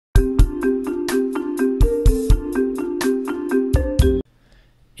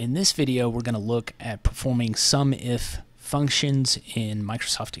In this video, we're going to look at performing SUMIF functions in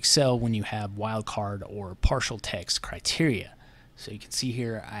Microsoft Excel when you have wildcard or partial text criteria. So you can see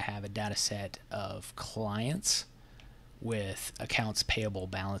here I have a data set of clients with accounts payable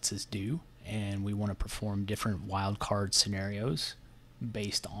balances due, and we want to perform different wildcard scenarios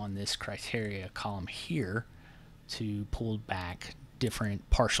based on this criteria column here to pull back different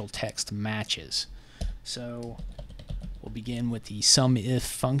partial text matches. So we'll begin with the SUMIF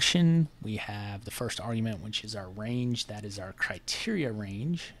function. We have the first argument, which is our range. That is our criteria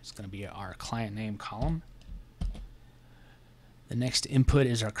range. It's going to be our client name column. The next input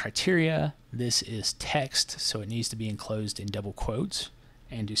is our criteria. This is text, so it needs to be enclosed in double quotes.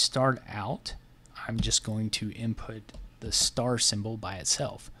 And to start out, I'm just going to input the star symbol by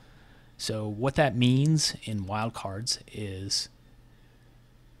itself. So what that means in wildcards is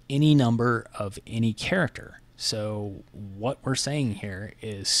any number of any character. So what we're saying here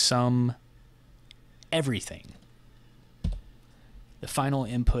is sum everything. The final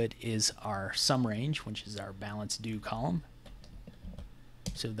input is our sum range, which is our balance due column.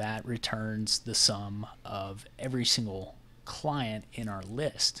 So that returns the sum of every single client in our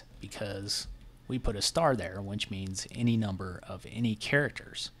list because we put a star there, which means any number of any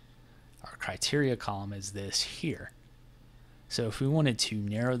characters. Our criteria column is this here. So if we wanted to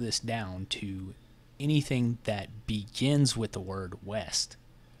narrow this down to anything that begins with the word West,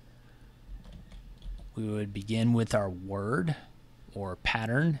 we would begin with our word or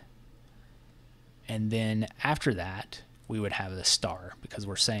pattern, and then after that we would have the star because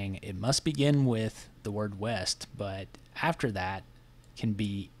we're saying it must begin with the word West, but after that can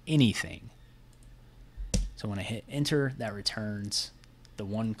be anything. So when I hit enter, that returns the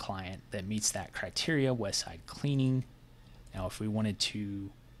one client that meets that criteria, Westside Cleaning. Now if we wanted to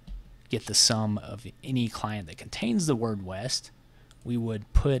get the sum of any client that contains the word West, we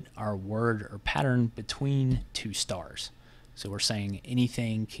would put our word or pattern between two stars. So we're saying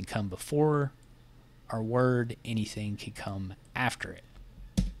anything can come before our word, anything can come after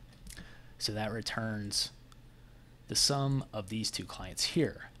it. So that returns the sum of these two clients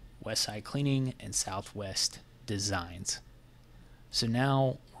here, Westside Cleaning and Southwest Designs. So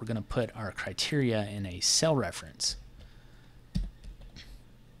now we're going to put our criteria in a cell reference.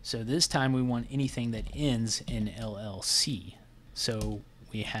 So this time we want anything that ends in LLC. So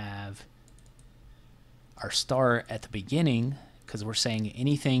we have our star at the beginning because we're saying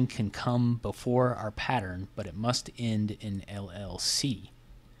anything can come before our pattern, but it must end in LLC.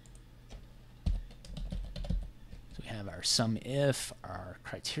 So we have our SUMIF, our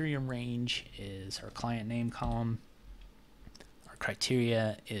criteria range is our client name column. Our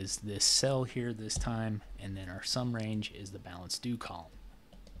criteria is this cell here this time, and then our sum range is the balance due column.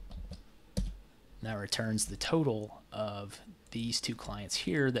 That returns the total of these two clients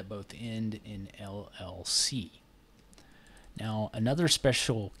here that both end in LLC. Now, another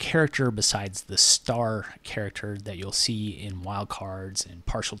special character besides the star character that you'll see in wildcards and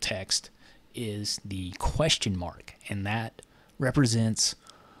partial text is the question mark, and that represents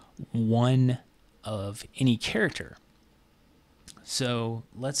one of any character. So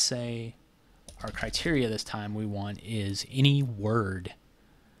let's say our criteria this time we want is any word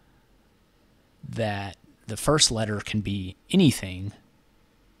that the first letter can be anything,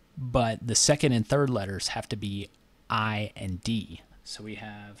 but the second and third letters have to be I and D. So we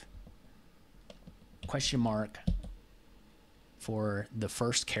have question mark for the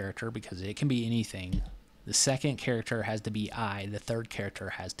first character because it can be anything. The second character has to be I, the third character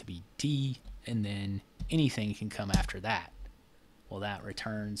has to be D, and then anything can come after that. Well, that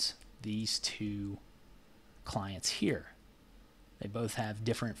returns these two clients here. They both have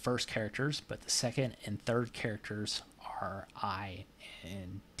different first characters, but the second and third characters are I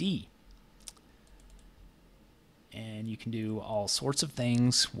and D. And you can do all sorts of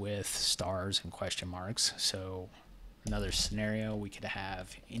things with stars and question marks. So another scenario, we could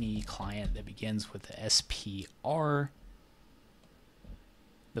have any client that begins with the SPR.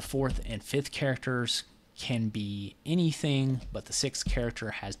 The fourth and fifth characters can be anything, but the sixth character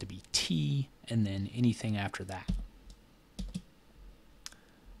has to be T, and then anything after that.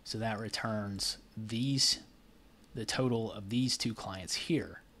 So that returns the total of these two clients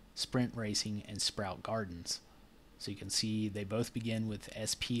here, Sprint Racing and Sprout Gardens. So you can see they both begin with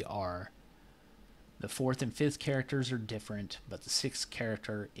SPR. The fourth and fifth characters are different, but the sixth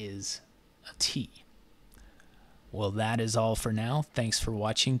character is a T. Well, that is all for now. Thanks for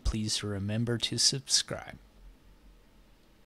watching. Please remember to subscribe.